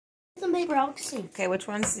some paper out to see. Okay, which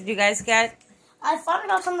ones did you guys get? I finally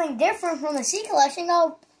got something different from the sea collection.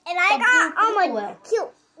 And I got a cute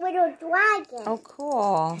little dragon. Oh,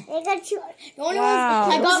 cool. I got you. The only Wow,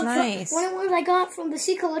 ones I got nice. the only ones I got from the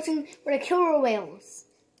sea collection were the killer whales.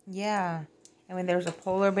 Yeah. And when there's a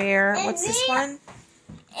polar bear. What's this one?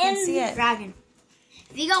 Can't see it. Dragon.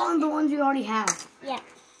 You got one of the ones you already have. Yeah.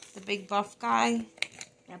 The big buff guy.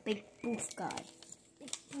 That big boof guy.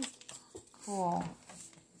 Cool.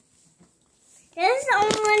 This is the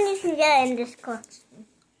only one you can get in this collection.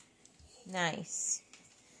 Nice.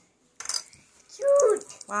 Cute.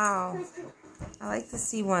 Wow. I like the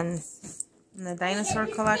sea ones. And the dinosaur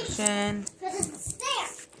collection. Because it's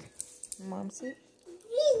there. Mom, see?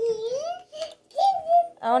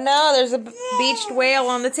 Oh no, there's a beached whale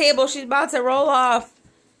on the table. She's about to roll off.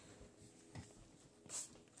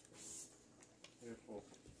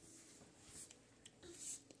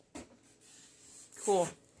 Cool.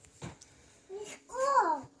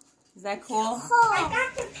 Oh. Is that cool? I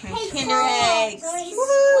got the paper. Kinder eggs.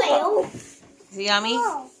 Whale. Is it yummy?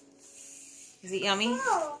 Oh. Is it yummy?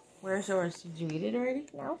 Oh. Where's yours? Did you eat it already?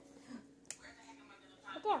 No.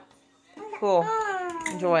 Cool.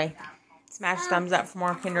 Enjoy. Smash thumbs up for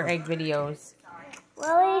more Kinder Egg videos.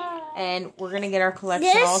 Really? And we're going to get our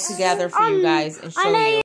collection all together for you guys and show you.